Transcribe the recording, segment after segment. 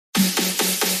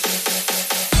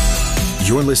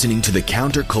You're listening to the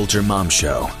Counterculture Mom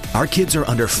Show. Our kids are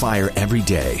under fire every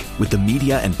day, with the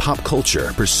media and pop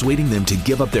culture persuading them to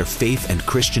give up their faith and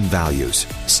Christian values.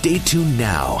 Stay tuned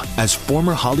now as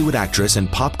former Hollywood actress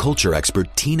and pop culture expert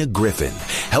Tina Griffin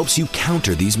helps you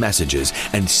counter these messages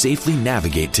and safely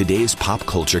navigate today's pop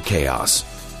culture chaos.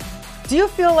 Do you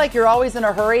feel like you're always in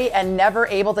a hurry and never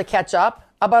able to catch up?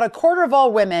 About a quarter of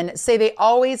all women say they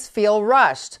always feel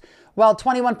rushed, while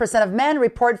 21% of men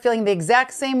report feeling the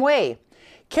exact same way.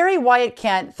 Keri Wyatt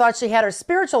Kent thought she had her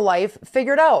spiritual life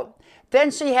figured out.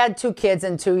 Then she had 2 kids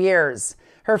in 2 years.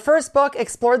 Her first book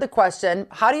explored the question,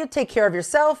 how do you take care of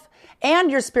yourself and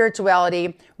your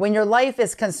spirituality when your life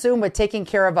is consumed with taking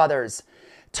care of others?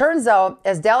 Turns out,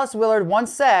 as Dallas Willard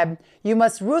once said, you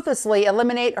must ruthlessly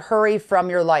eliminate hurry from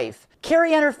your life.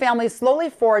 Keri and her family slowly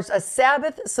forged a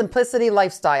Sabbath simplicity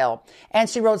lifestyle, and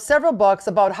she wrote several books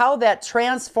about how that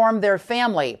transformed their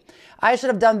family. I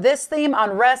should have done this theme on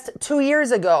rest 2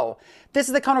 years ago. This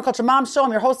is the Counterculture Mom Show.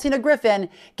 I'm your host, Tina Griffin.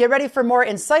 Get ready for more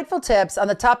insightful tips on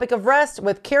the topic of rest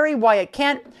with Keri Wyatt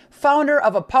Kent, founder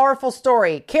of A Powerful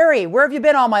Story. Keri, where have you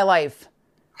been all my life?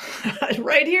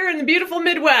 Right here in the beautiful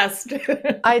Midwest.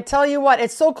 I tell you what,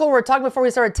 it's so cool. We were talking before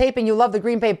we started taping. You love the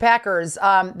Green Bay Packers.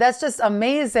 That's just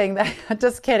amazing.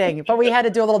 Just kidding. But we had to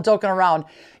do a little joking around.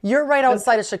 You're right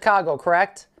outside of Chicago,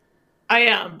 correct? I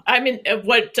am. I'm in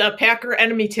Packer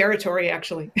enemy territory,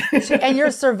 actually. And you're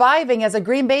surviving as a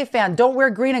Green Bay fan. Don't wear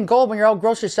green and gold when you're out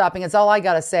grocery shopping. It's all I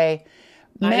got to say.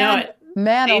 Man, I know it.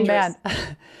 Man, Dangerous. oh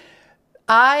man.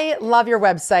 I love your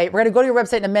website. We're going to go to your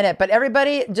website in a minute, but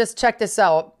everybody just check this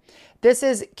out. This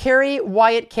is Keri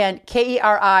Wyatt Kent, Keri,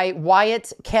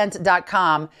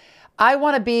 WyattKent.com. I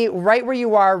want to be right where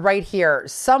you are right here,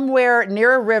 somewhere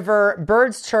near a river,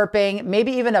 birds chirping,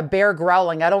 maybe even a bear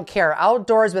growling. I don't care.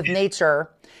 Outdoors with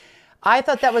nature. I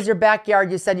thought that was your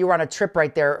backyard. You said you were on a trip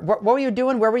right there. What were you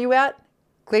doing? Where were you at?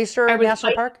 Glacier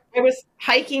National Park? I was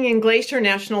hiking in Glacier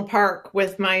National Park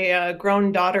with my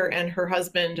grown daughter and her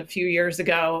husband a few years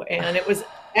ago, and it was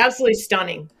absolutely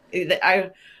stunning. I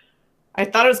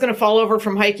thought I was going to fall over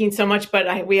from hiking so much,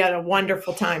 but we had a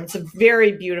wonderful time. It's a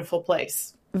very beautiful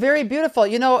place. Very beautiful.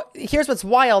 You know, here's what's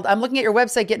wild. I'm looking at your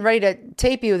website, getting ready to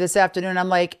tape you this afternoon. I'm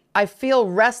like, I feel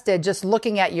rested just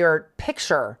looking at your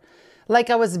picture. Like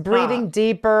I was breathing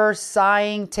deeper,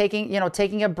 sighing,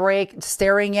 taking a break,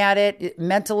 staring at it,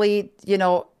 mentally,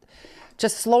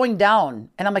 just slowing down.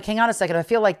 And I'm like, hang on a second. I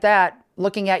feel like that,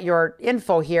 looking at your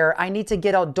info here, I need to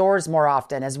get outdoors more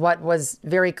often, is what was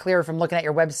very clear from looking at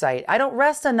your website. I don't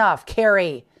rest enough,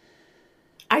 Keri.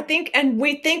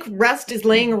 We think rest is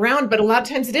laying around, but a lot of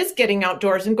times it is getting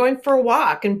outdoors and going for a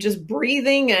walk and just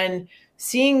breathing and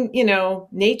seeing,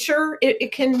 nature.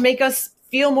 It can make us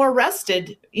feel more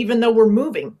rested, even though we're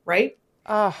moving, right?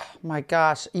 Oh my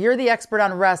gosh. You're the expert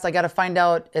on rest. I got to find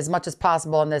out as much as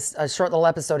possible in this short little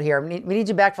episode here. We need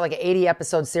you back for like an 80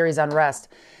 episode series on rest.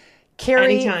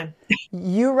 Keri, anytime.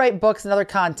 You write books and other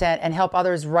content and help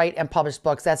others write and publish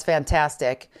books. That's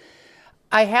fantastic.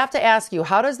 I have to ask you,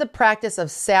 how does the practice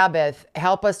of Sabbath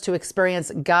help us to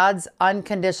experience God's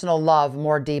unconditional love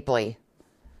more deeply?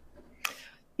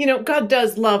 God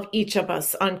does love each of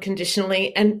us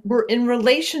unconditionally, and we're in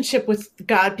relationship with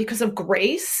God because of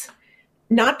grace,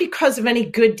 not because of any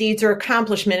good deeds or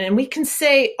accomplishment. And we can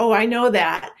say, oh, I know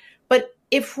that. But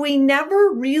if we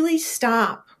never really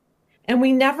stop and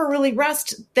we never really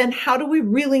rest, then how do we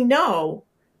really know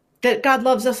that God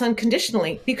loves us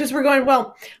unconditionally? Because we're going,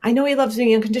 well, I know he loves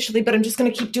me unconditionally, but I'm just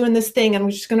going to keep doing this thing. And I'm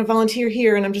just going to volunteer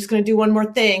here. And I'm just going to do one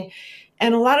more thing.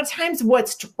 And a lot of times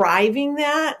what's driving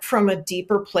that from a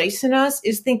deeper place in us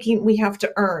is thinking we have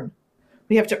to earn.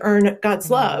 We have to earn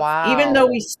God's love. Wow. Even though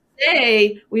we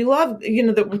say we love,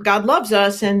 that God loves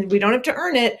us and we don't have to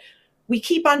earn it, we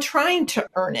keep on trying to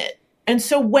earn it. And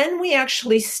so when we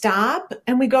actually stop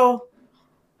and we go,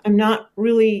 I'm not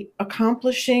really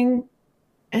accomplishing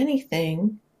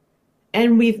anything,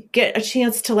 and we get a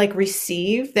chance to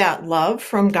receive that love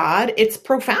from God, it's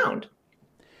profound.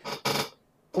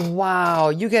 Wow.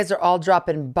 You guys are all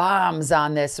dropping bombs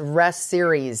on this rest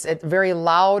series. It's very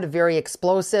loud, very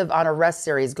explosive on a rest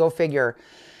series. Go figure.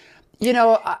 One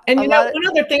other thing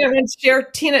I want to share,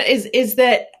 Tina, is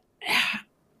that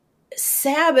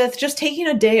Sabbath, just taking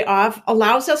a day off,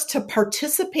 allows us to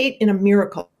participate in a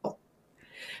miracle.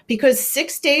 Because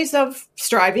 6 days of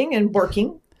striving and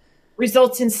working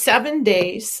results in 7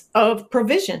 days of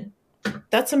provision.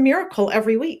 That's a miracle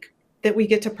every week that we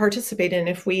get to participate in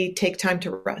if we take time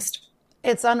to rest.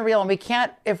 It's unreal. And we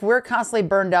can't, if we're constantly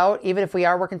burned out, even if we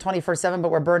are working 24/7, but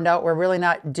we're burned out, we're really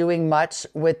not doing much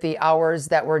with the hours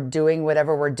that we're doing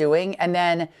whatever we're doing. And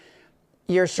then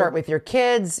You're short with your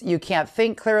kids. You can't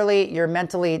think clearly. You're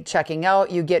mentally checking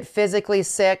out. You get physically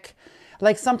sick.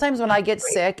 Like sometimes when I get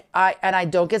sick, I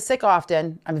don't get sick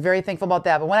often. I'm very thankful about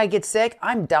that. But when I get sick,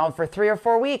 I'm down for 3 or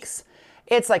 4 weeks.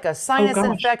 It's like a sinus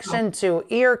infection to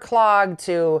ear clog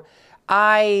to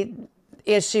eye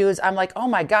issues. I'm like, oh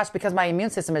my gosh, because my immune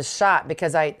system is shot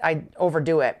because I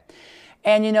overdo it.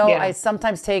 And, I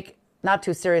sometimes take, not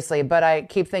too seriously, but I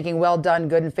keep thinking, well done,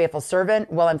 good and faithful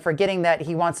servant. Well, I'm forgetting that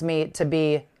he wants me to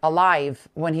be alive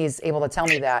when he's able to tell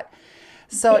me that.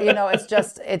 So,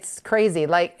 it's crazy.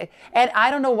 Like, and I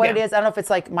don't know what it is. I don't know if it's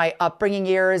like my upbringing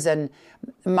years, and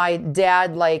my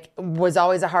dad was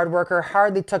always a hard worker,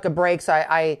 hardly took a break. So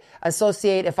I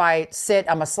associate, if I sit,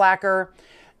 I'm a slacker.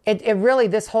 It really,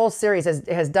 this whole series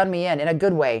has done me in a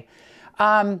good way.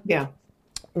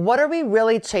 What are we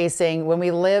really chasing when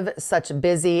we live such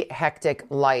busy, hectic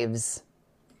lives?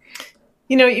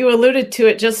 You alluded to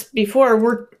it just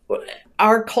before.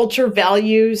 Our culture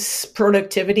values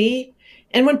productivity.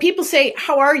 And when people say,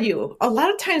 how are you? A lot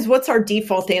of times, what's our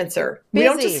default answer? Busy. We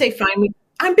don't just say, fine,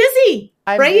 I'm busy,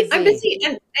 right? Busy. I'm busy.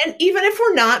 And even if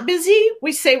we're not busy,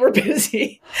 we say we're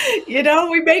busy.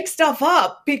 We make stuff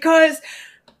up because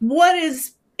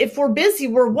if we're busy,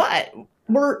 we're what?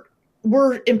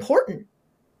 We're important,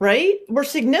 right? We're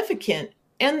significant.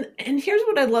 And here's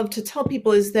what I love to tell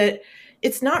people is that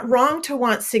it's not wrong to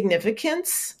want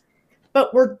significance,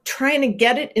 but we're trying to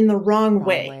get it in the wrong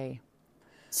way.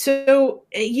 So,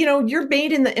 you're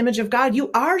made in the image of God.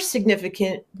 You are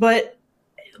significant, but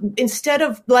instead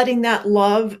of letting that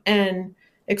love and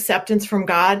acceptance from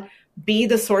God be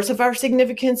the source of our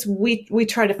significance, we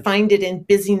try to find it in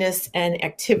busyness and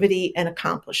activity and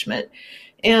accomplishment.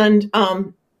 And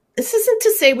this isn't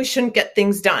to say we shouldn't get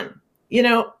things done. We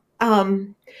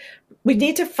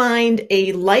need to find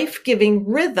a life-giving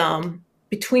rhythm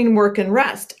between work and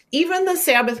rest. Even the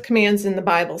Sabbath commands in the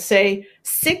Bible say,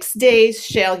 6 days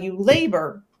shall you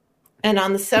labor, and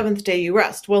on the 7th day you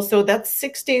rest. Well, so that's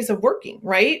 6 days of working,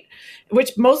 right?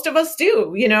 Which most of us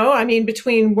do,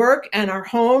 between work and our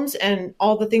homes and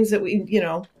all the things that we,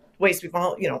 ways we've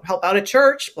all, help out at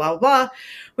church, blah, blah, blah.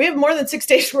 We have more than 6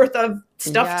 days worth of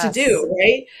stuff to do,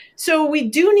 right? So we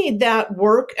do need that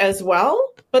work as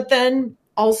well. But then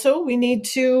also we need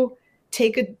to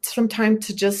take some time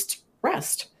to just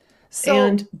rest.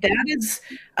 And that is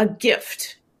a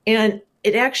gift. And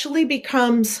it actually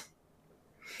becomes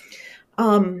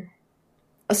a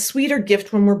sweeter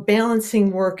gift when we're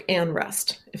balancing work and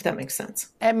rest, if that makes sense.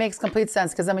 It makes complete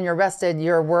sense because then when you're rested,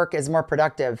 your work is more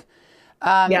productive.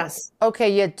 Yes.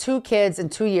 Okay, you had 2 kids in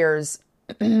 2 years.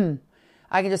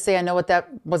 I can just say I know what that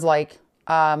was like.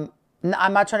 I'm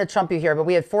not trying to trump you here, but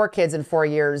we had 4 kids in 4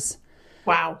 years.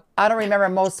 Wow. I don't remember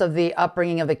most of the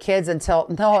upbringing of the kids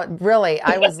really.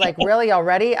 I was like, really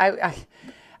already?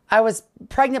 I was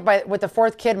pregnant with the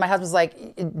 4th kid. My husband's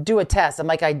like, do a test. I'm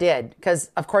like, I did.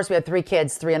 Because, of course, we had 3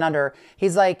 kids, 3 and under.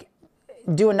 He's like,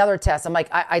 do another test. I'm like,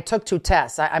 I took 2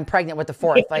 tests. I'm pregnant with the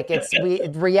 4th. Like,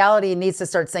 reality needs to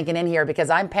start sinking in here because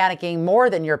I'm panicking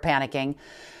more than you're panicking.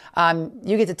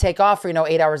 You get to take off for,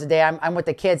 8 hours a day. I'm with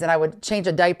the kids, and I would change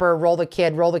a diaper, roll the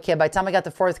kid. By the time I got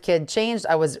the 4th kid changed,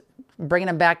 I was bringing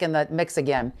them back in the mix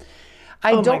again.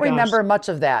 I don't remember much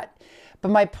of that. But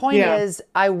my point is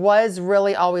I was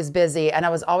really always busy, and I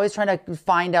was always trying to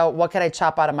find out what could I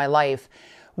chop out of my life.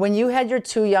 When you had your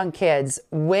 2 young kids,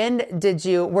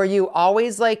 were you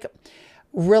always like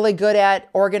really good at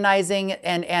organizing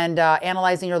and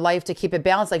analyzing your life to keep it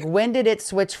balanced? Like when did it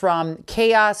switch from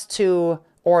chaos to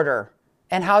order?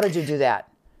 And how did you do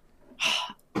that?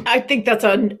 I think that's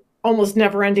an almost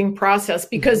never-ending process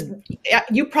because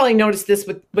you probably noticed this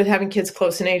with having kids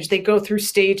close in age. They go through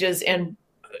stages, and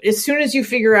as soon as you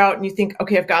figure out and you think,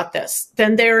 okay, I've got this,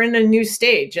 then they're in a new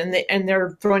stage and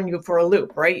they're throwing you for a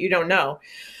loop, right? You don't know.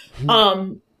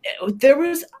 I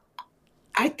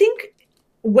think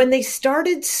when they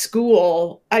started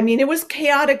school, it was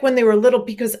chaotic when they were little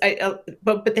because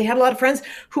but they had a lot of friends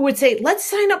who would say, let's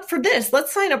sign up for this.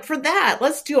 Let's sign up for that.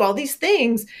 Let's do all these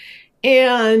things.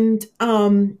 And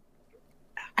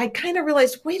I kind of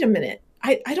realized, wait a minute,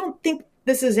 I don't think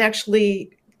this is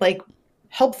actually like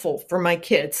helpful for my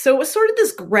kids. So it was sort of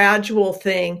this gradual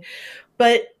thing,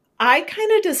 but I kind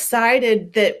of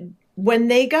decided that when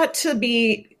they got to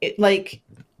be like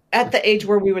at the age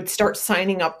where we would start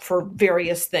signing up for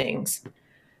various things,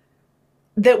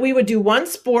 that we would do one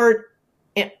sport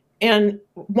and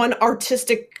one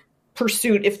artistic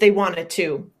pursuit if they wanted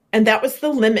to. And that was the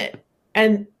limit.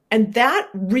 And that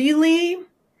really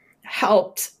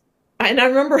helped. And I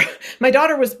remember my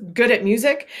daughter was good at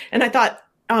music, and I thought,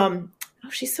 oh,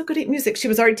 she's so good at music. She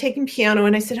was already taking piano.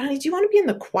 And I said, honey, do you want to be in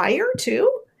the choir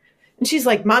too? And she's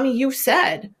like, Mommy, you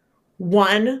said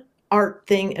one art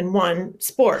thing and one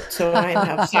sport. So I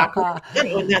have soccer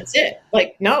and that's it.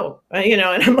 Like, no, and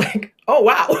I'm like, oh,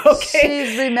 wow. Okay.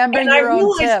 She's remembering and your I own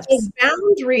realized tips. those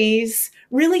boundaries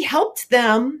really helped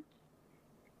them.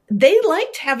 They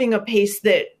liked having a pace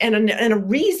and a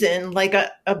reason, like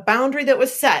a boundary that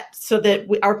was set so that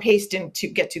our pace didn't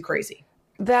get too crazy.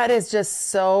 That is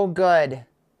just so good.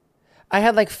 I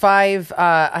had like five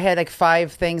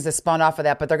things that spawned off of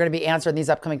that, but they're going to be answered in these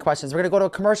upcoming questions. We're going to go to a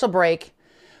commercial break.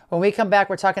 When we come back,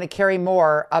 we're talking to Keri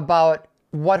more about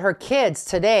what her kids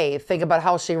today think about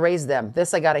how she raised them.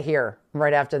 This I got to hear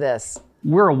right after this.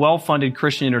 We're a well-funded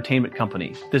Christian entertainment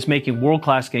company that's making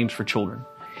world-class games for children.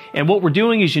 And what we're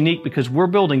doing is unique because we're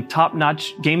building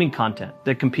top-notch gaming content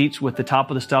that competes with the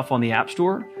top of the stuff on the App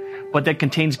Store, but that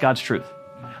contains God's truth.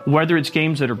 Whether it's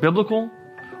games that are biblical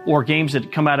or games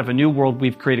that come out of a new world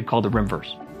we've created called the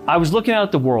Rimverse. I was looking out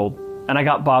at the world and I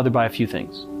got bothered by a few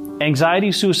things.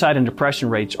 Anxiety, suicide, and depression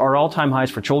rates are all-time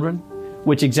highs for children,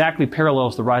 which exactly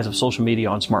parallels the rise of social media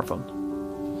on smartphones.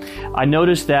 I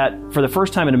noticed that for the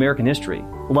first time in American history,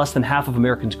 less than half of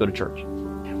Americans go to church.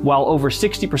 While over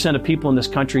 60% of people in this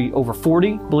country over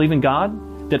 40 believe in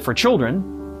God, that for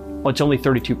children, well, it's only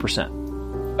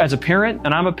 32%. As a parent,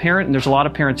 and I'm a parent, and there's a lot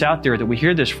of parents out there that we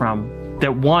hear this from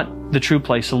that want the true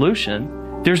play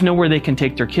solution, there's nowhere they can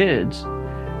take their kids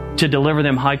to deliver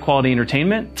them high quality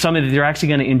entertainment, something that they're actually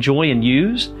going to enjoy and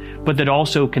use, but that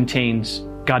also contains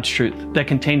God's truth, that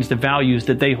contains the values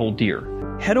that they hold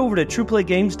dear. Head over to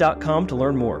trueplaygames.com to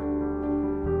learn more.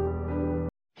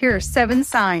 Here are 7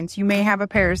 signs you may have a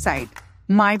parasite.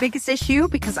 My biggest issue,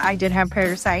 because I did have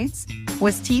parasites,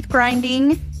 was teeth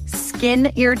grinding,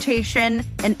 skin irritation,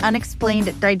 and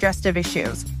unexplained digestive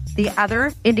issues. The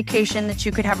other indication that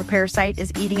you could have a parasite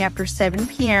is eating after 7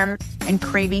 p.m. and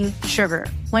craving sugar.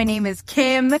 My name is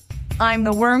Kim. I'm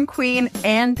the worm queen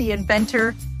and the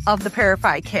inventor of the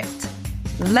Parafy Kit.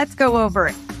 Let's go over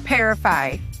it.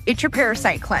 Parafy. It's your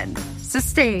parasite cleanse.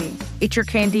 Sustain. It's your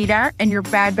candida and your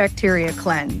bad bacteria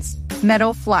cleanse.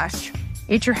 Metal flush.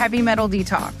 It's your heavy metal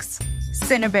detox.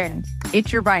 Cinnabon.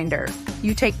 It's your binder.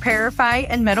 You take Parafy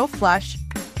and metal flush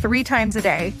 3 times a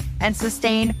day and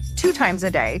Sustain 2 times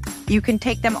a day. You can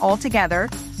take them all together.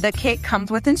 The kit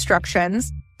comes with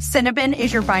instructions. Cinnabon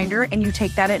is your binder and you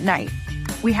take that at night.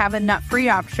 We have a nut-free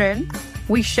option.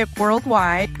 We ship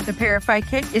worldwide. The Parafy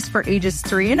Kit is for ages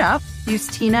 3 and up. Use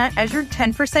Tina as your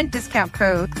 10% discount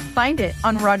code. Find it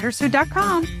on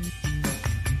rogersfood.com.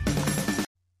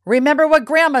 Remember what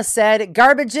Grandma said,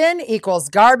 garbage in equals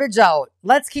garbage out.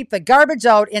 Let's keep the garbage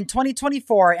out in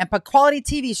 2024 and put quality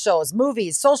TV shows,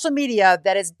 movies, social media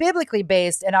that is biblically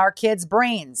based in our kids'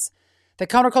 brains. The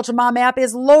Counterculture Mom app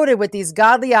is loaded with these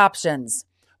godly options.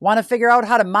 Want to figure out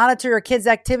how to monitor your kids'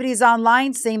 activities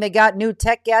online, seeing they got new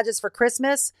tech gadgets for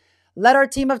Christmas? Let our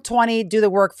team of 20 do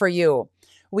the work for you.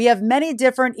 We have many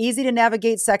different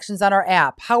easy-to-navigate sections on our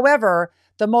app. However,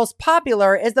 the most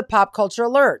popular is the Pop Culture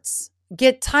Alerts.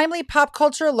 Get timely pop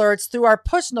culture alerts through our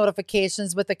push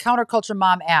notifications with the Counterculture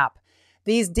Mom app.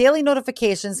 These daily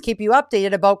notifications keep you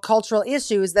updated about cultural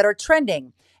issues that are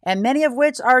trending, and many of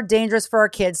which are dangerous for our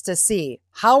kids to see.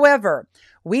 However,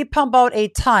 we pump out a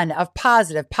ton of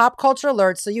positive pop culture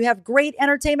alerts so you have great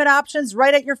entertainment options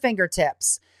right at your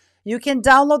fingertips. You can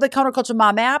download the Counterculture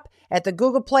Mom app at the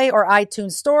Google Play or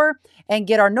iTunes store and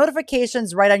get our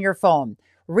notifications right on your phone.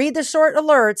 Read the short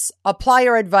alerts, apply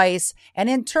our advice, and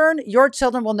in turn, your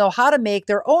children will know how to make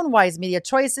their own wise media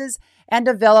choices and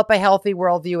develop a healthy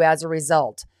worldview as a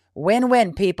result.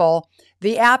 Win-win, people.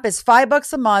 The app is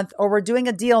 $5 a month, or we're doing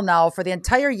a deal now for the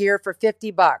entire year for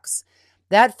 $50.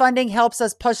 That funding helps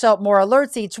us push out more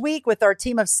alerts each week with our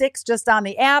team of 6 just on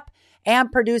the app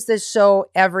and produce this show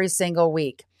every single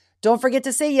week. Don't forget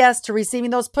to say yes to receiving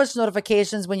those push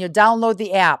notifications when you download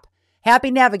the app.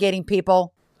 Happy navigating,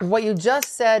 people. What you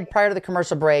just said prior to the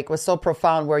commercial break was so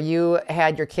profound, where you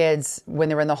had your kids, when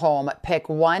they were in the home, pick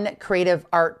one creative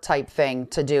art type thing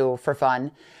to do for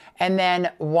fun and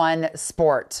then one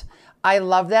sport. I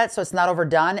love that. So it's not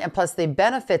overdone. And plus the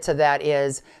benefit to that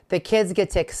is the kids get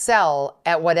to excel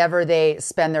at whatever they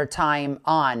spend their time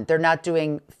on. They're not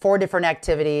doing 4 different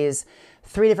activities,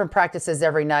 3 different practices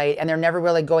every night, and they're never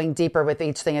really going deeper with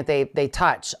each thing that they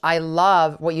touch. I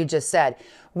love what you just said.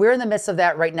 We're in the midst of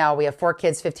that right now. We have 4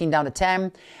 kids, 15 down to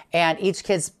 10, and each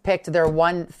kid's picked their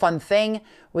one fun thing.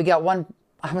 We got one,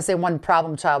 I'm gonna say one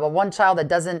problem child, but one child that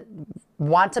doesn't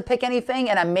want to pick anything,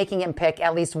 and I'm making him pick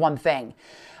at least one thing.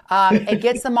 It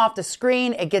gets them off the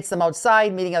screen. It gets them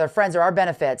outside, meeting other friends. There are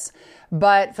benefits.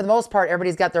 But for the most part,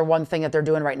 everybody's got their one thing that they're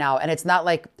doing right now. And it's not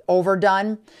like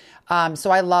overdone.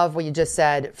 So I love what you just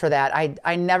said for that.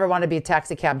 I never want to be a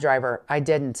taxi cab driver. I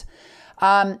didn't.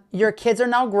 Your kids are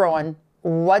now growing.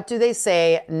 What do they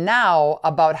say now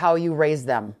about how you raised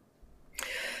them?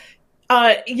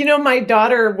 My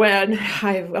daughter,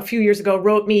 a few years ago,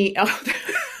 wrote me,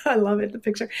 I love it, the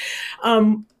picture.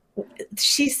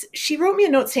 She wrote me a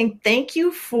note saying, thank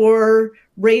you for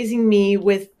raising me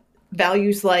with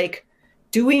values like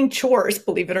doing chores,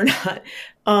 believe it or not,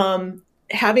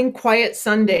 having quiet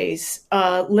Sundays,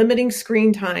 limiting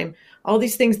screen time, all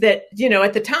these things that,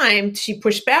 at the time she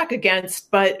pushed back against,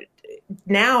 but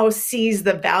now sees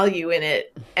the value in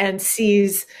it and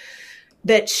sees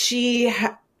that she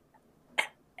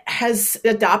has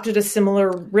adopted a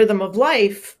similar rhythm of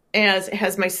life as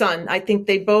has my son. I think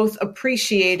they both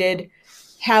appreciated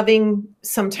having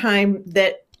some time.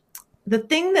 That the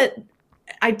thing that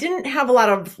I didn't have a lot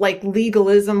of like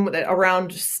legalism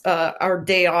around our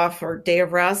day off or day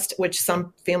of rest, which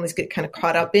some families get kind of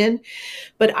caught up in,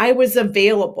 but I was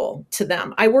available to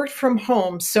them. I worked from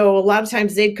home. So a lot of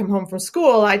times they'd come home from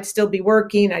school. I'd still be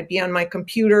working. I'd be on my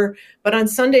computer, but on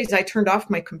Sundays I turned off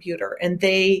my computer and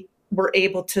they were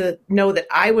able to know that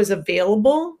I was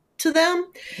available to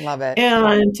them. Love it.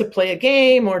 And to play a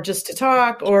game or just to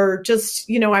talk or just,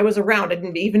 I was around.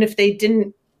 And even if they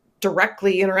didn't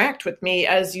directly interact with me,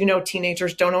 as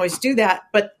teenagers don't always do that,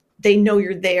 but they know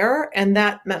you're there. And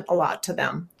that meant a lot to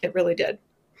them. It really did.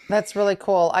 That's really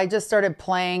cool. I just started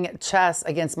playing chess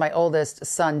against my oldest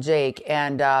son, Jake,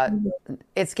 and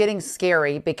it's getting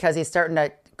scary because he's starting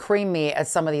to cream me at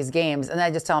some of these games. And I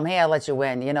just tell him, hey, I'll let you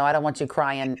win. I don't want you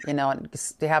crying, and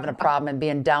having a problem and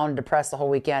being down and depressed the whole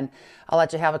weekend. I'll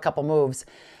let you have a couple moves.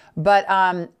 But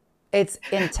it's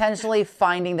intentionally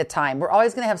finding the time. We're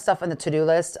always going to have stuff on the to-do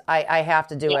list. I have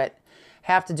to do it.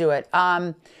 Have to do it.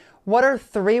 What are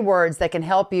 3 words that can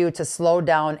help you to slow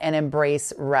down and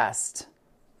embrace rest?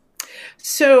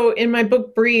 So in my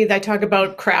book, Breathe, I talk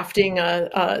about crafting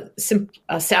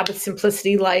a Sabbath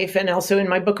simplicity life, and also in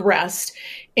my book, Rest.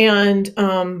 And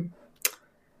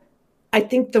I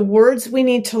think the words we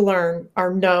need to learn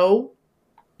are no,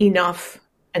 enough,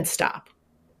 and stop.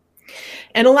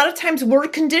 And a lot of times we're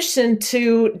conditioned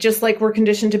to, just like we're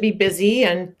conditioned to be busy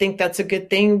and think that's a good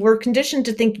thing, we're conditioned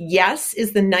to think yes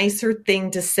is the nicer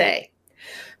thing to say.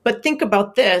 But think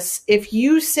about this. If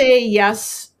you say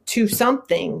yes to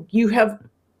something, you have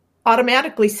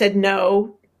automatically said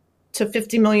no to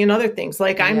 50 million other things.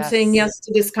 Like I'm saying yes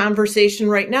to this conversation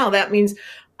right now. That means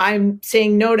I'm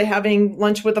saying no to having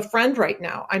lunch with a friend right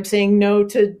now. I'm saying no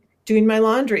to doing my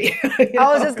laundry.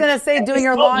 I was just going to say doing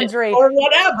your laundry. Or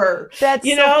whatever. That's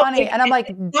so funny. And I'm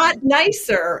like, not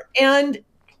nicer. And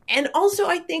also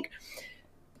I think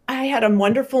I had a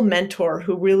wonderful mentor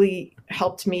who really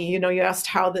helped me. You asked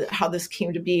how this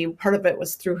came to be. Part of it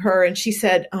was through her. And she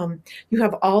said, you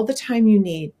have all the time you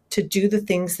need to do the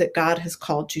things that God has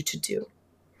called you to do.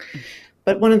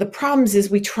 But one of the problems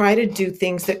is we try to do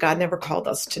things that God never called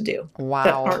us to do. Wow.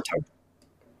 That aren't our.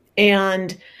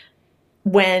 And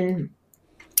when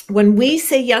we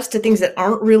say yes to things that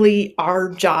aren't really our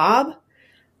job,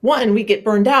 1, we get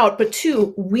burned out, but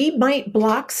 2, we might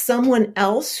block someone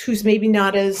else who's maybe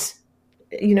not as,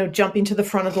 jumping to the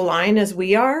front of the line as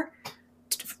we are,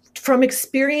 from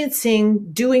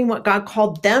experiencing doing what God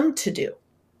called them to do.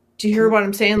 Do you hear what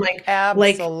I'm saying?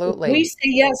 Absolutely. Like we say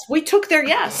yes, we took their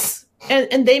yes,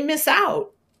 and they miss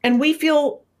out, and we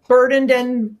feel burdened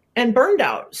and burned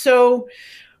out. So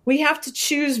we have to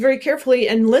choose very carefully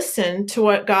and listen to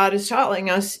what God is telling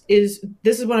us is,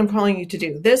 this is what I'm calling you to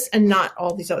do, this and not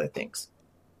all these other things.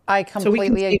 I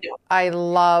completely agree. I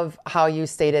love how you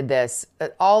stated this.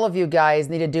 All of you guys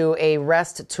need to do a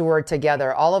rest tour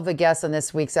together. All of the guests on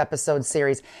this week's episode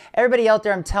series. Everybody out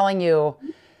there, I'm telling you,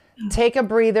 take a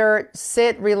breather,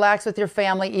 sit, relax with your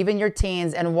family, even your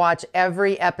teens, and watch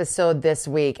every episode this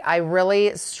week. I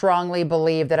really strongly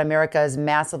believe that America is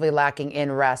massively lacking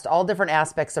in rest, all different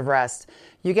aspects of rest.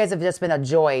 You guys have just been a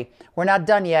joy. We're not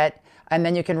done yet, and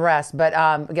then you can rest. But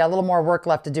we got a little more work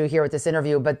left to do here with this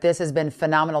interview, but this has been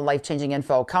phenomenal, life-changing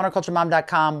info.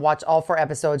 Counterculturemom.com. Watch all 4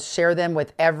 episodes. Share them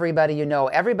with everybody you know.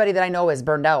 Everybody that I know is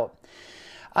burned out.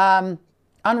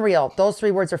 Unreal. Those 3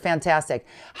 words are fantastic.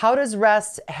 How does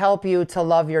rest help you to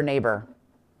love your neighbor?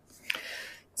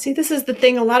 See, this is the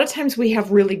thing. A lot of times we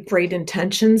have really great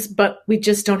intentions, but we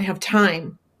just don't have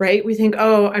time, right? We think,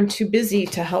 oh, I'm too busy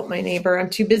to help my neighbor.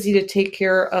 I'm too busy to take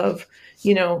care of,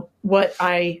 what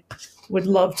I would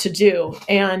love to do.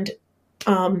 And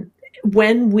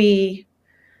when we,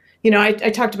 I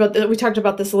talked about we talked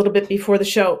about this a little bit before the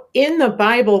show. In the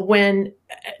Bible, when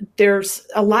there's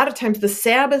a lot of times the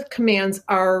Sabbath commands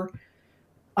are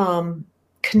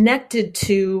connected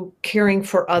to caring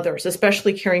for others,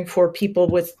 especially caring for people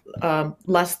with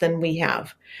less than we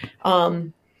have.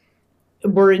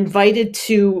 We're invited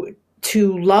to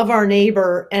love our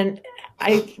neighbor. And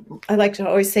I like to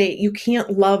always say, you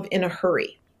can't love in a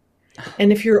hurry.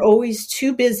 And if you're always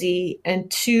too busy and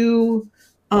too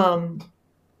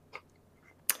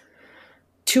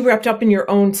wrapped up in your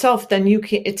own self, then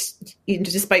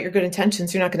despite your good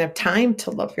intentions, you're not going to have time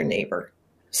to love your neighbor.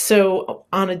 So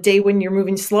on a day when you're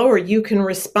moving slower, you can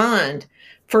respond,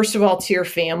 first of all, to your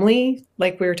family,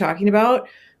 like we were talking about,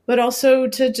 but also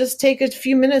to just take a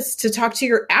few minutes to talk to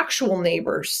your actual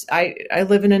neighbors. I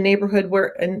live in a neighborhood where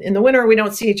in the winter, we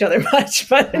don't see each other much,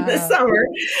 but in the summer,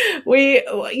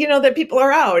 that people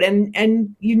are out and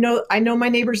I know my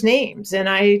neighbors' names and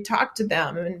I talk to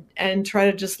them and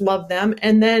try to just love them.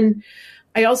 And then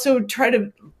I also try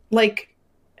to,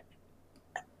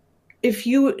 if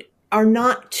you are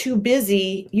not too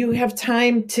busy, you have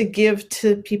time to give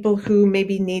to people who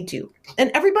maybe need you. And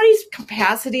everybody's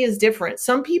capacity is different.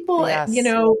 Some people, Yes.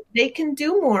 They can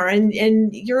do more and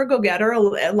you're a go-getter.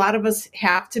 A lot of us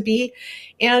have to be.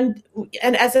 And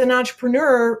as an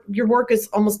entrepreneur, your work is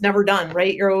almost never done,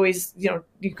 right? You're always, you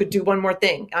could do one more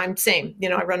thing. I'm same.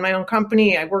 I run my own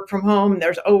company. I work from home.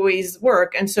 There's always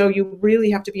work. And so you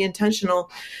really have to be intentional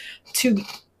to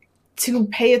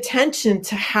pay attention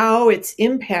to how it's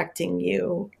impacting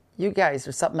you. You guys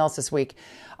are something else this week.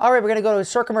 All right, we're going to go to a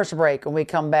short commercial break. When we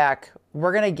come back,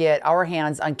 we're going to get our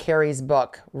hands on Keri's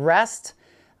book, Rest,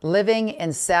 Living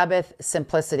in Sabbath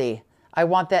Simplicity. I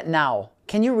want that now.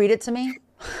 Can you read it to me?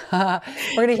 We're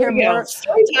going to hear more.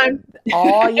 Story time.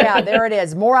 Oh, yeah, there it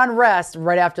is. More on rest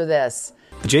right after this.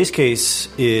 The Jace case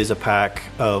is a pack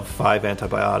of 5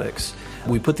 antibiotics.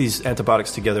 We put these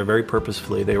antibiotics together very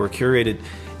purposefully. They were curated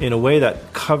in a way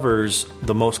that covers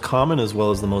the most common as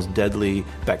well as the most deadly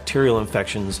bacterial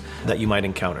infections that you might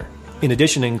encounter. In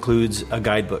addition, it includes a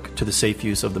guidebook to the safe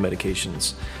use of the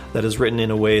medications that is written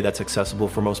in a way that's accessible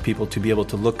for most people to be able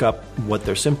to look up what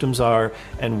their symptoms are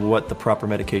and what the proper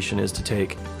medication is to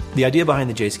take. The idea behind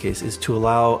the Jace case is to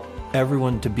allow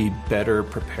everyone to be better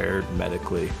prepared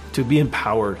medically, to be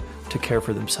empowered to care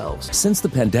for themselves. Since the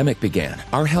pandemic began,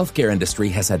 our healthcare industry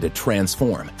has had to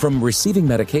transform. From receiving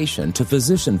medication to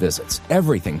physician visits,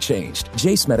 everything changed.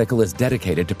 Jace Medical is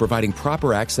dedicated to providing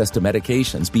proper access to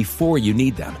medications before you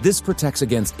need them. This protects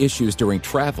against issues during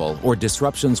travel or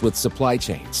disruptions with supply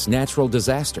chains, natural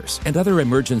disasters, and other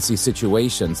emergency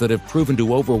situations that have proven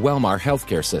to overwhelm our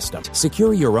healthcare system.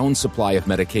 Secure your own supply of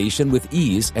medication with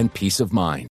ease and peace of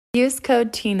mind. Use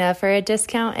code TINA for a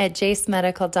discount at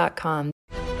jacemedical.com.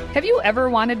 Have you ever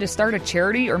wanted to start a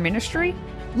charity or ministry?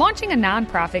 Launching a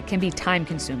nonprofit can be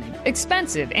time-consuming,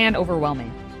 expensive, and overwhelming.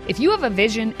 If you have a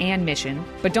vision and mission,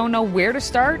 but don't know where to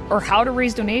start or how to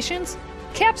raise donations,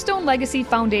 Capstone Legacy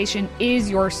Foundation is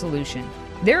your solution.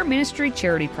 Their ministry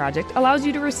charity project allows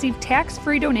you to receive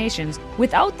tax-free donations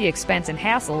without the expense and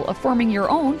hassle of forming your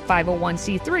own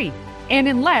 501c3, and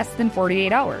in less than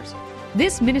 48 hours.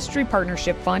 This ministry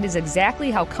partnership fund is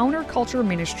exactly how Counterculture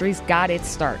Ministries got its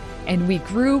start, and we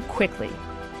grew quickly.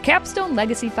 Capstone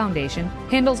Legacy Foundation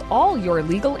handles all your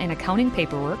legal and accounting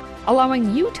paperwork,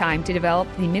 allowing you time to develop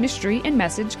the ministry and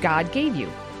message God gave you.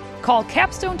 Call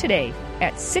Capstone today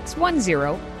at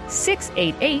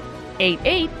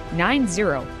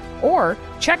 610-688-8890 or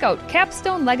check out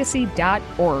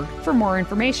capstonelegacy.org for more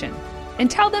information.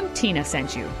 And tell them Tina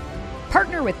sent you.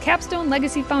 Partner with Capstone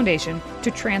Legacy Foundation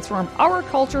to transform our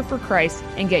culture for Christ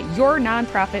and get your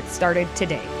nonprofit started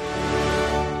today.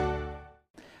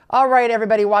 All right,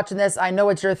 everybody watching this, I know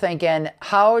what you're thinking.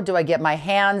 How do I get my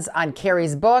hands on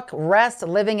Keri's book, Rest,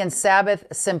 Living in Sabbath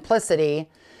Simplicity?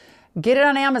 Get it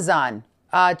on Amazon.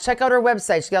 Check out her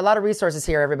website. She's got a lot of resources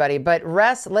here, everybody. But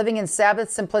Rest, Living in Sabbath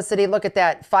Simplicity. Look at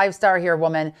that 5-star here,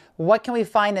 woman. What can we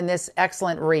find in this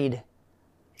excellent read?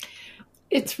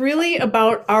 It's really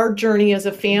about our journey as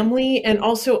a family and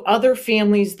also other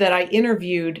families that I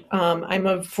interviewed. I'm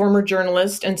a former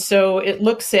journalist, and so it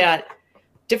looks at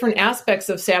different aspects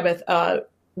of Sabbath,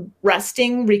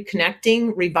 resting,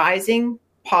 reconnecting, revising,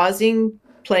 pausing,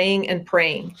 playing, and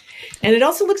praying. And it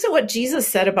also looks at what Jesus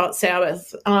said about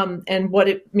Sabbath and what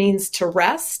it means to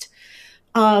rest.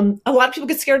 A lot of people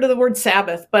get scared of the word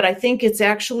Sabbath, but I think it's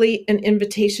actually an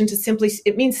invitation to simply,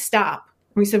 it means stop.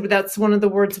 We said, well, that's one of the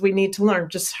words we need to learn,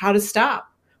 just how to stop.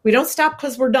 We don't stop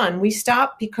because we're done. We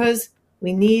stop because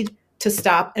we need to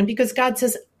stop. And because God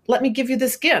says, let me give you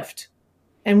this gift.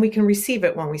 And we can receive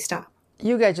it when we stop.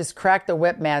 You guys just cracked the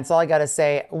whip, man. That's all I got to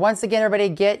say. Once again, everybody,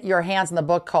 get your hands on the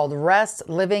book called Rest,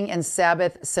 Living in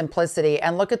Sabbath Simplicity.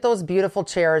 And look at those beautiful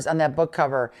chairs on that book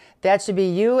cover. That should be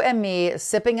you and me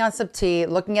sipping on some tea,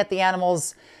 looking at the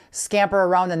animals scamper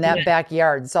around in that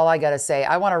backyard. That's all I got to say.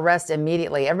 I want to rest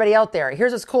immediately. Everybody out there,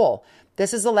 here's what's cool.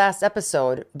 This is the last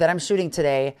episode that I'm shooting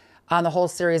today on the whole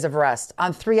series of Rest,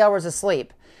 on 3 hours of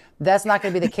sleep. That's not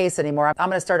going to be the case anymore. I'm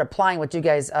going to start applying what you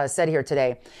guys said here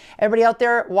today. Everybody out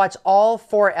there, watch all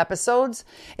 4 episodes.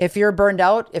 If you're burned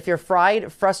out, if you're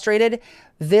fried, frustrated,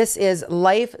 this is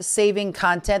life-saving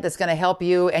content that's going to help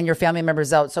you and your family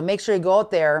members out. So make sure you go out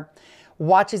there,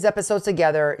 watch these episodes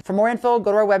together. For more info,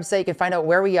 go to our website. You can find out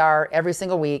where we are every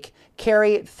single week.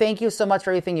 Keri, thank you so much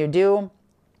for everything you do.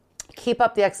 Keep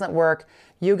up the excellent work.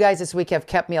 You guys this week have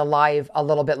kept me alive a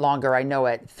little bit longer. I know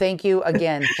it. Thank you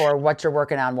again for what you're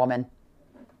working on, woman.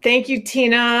 Thank you,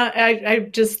 Tina. I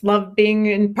just love being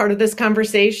in part of this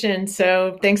conversation.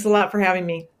 So thanks a lot for having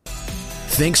me.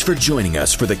 Thanks for joining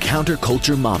us for the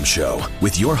Counterculture Mom Show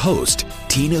with your host,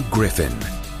 Tina Griffin.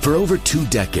 For over 2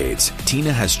 decades,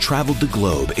 Tina has traveled the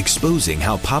globe exposing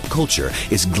how pop culture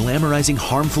is glamorizing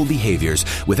harmful behaviors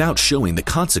without showing the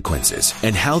consequences,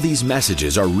 and how these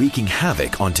messages are wreaking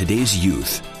havoc on today's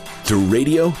youth. Through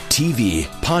radio, TV,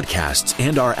 podcasts,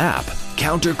 and our app,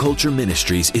 Counterculture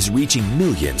Ministries is reaching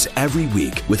millions every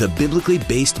week with a biblically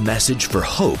based message for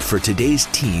hope for today's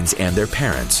teens and their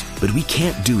parents. But we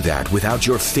can't do that without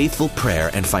your faithful prayer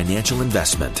and financial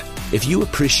investment. If you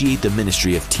appreciate the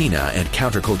ministry of Tina and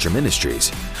Counterculture Ministries,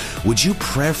 would you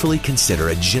prayerfully consider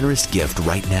a generous gift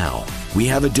right now? We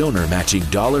have a donor matching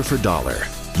dollar for dollar.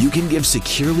 You can give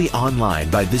securely online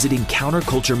by visiting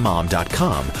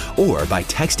counterculturemom.com or by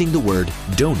texting the word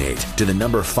donate to the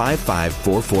number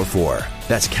 55444.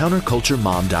 That's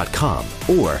counterculturemom.com,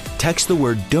 or text the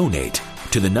word donate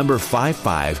to the number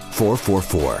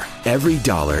 55444. Every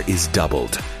dollar is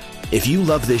doubled. If you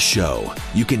love this show,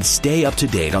 you can stay up to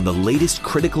date on the latest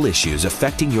critical issues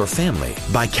affecting your family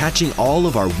by catching all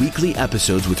of our weekly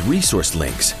episodes with resource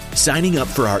links, signing up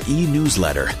for our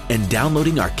e-newsletter, and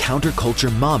downloading our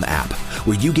Counterculture Mom app,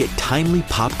 where you get timely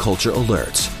pop culture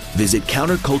alerts. Visit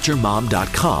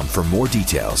counterculturemom.com for more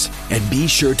details. And be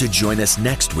sure to join us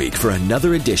next week for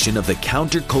another edition of the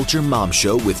Counterculture Mom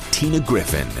Show with Tina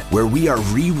Griffin, where we are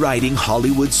rewriting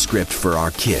Hollywood's script for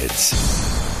our kids.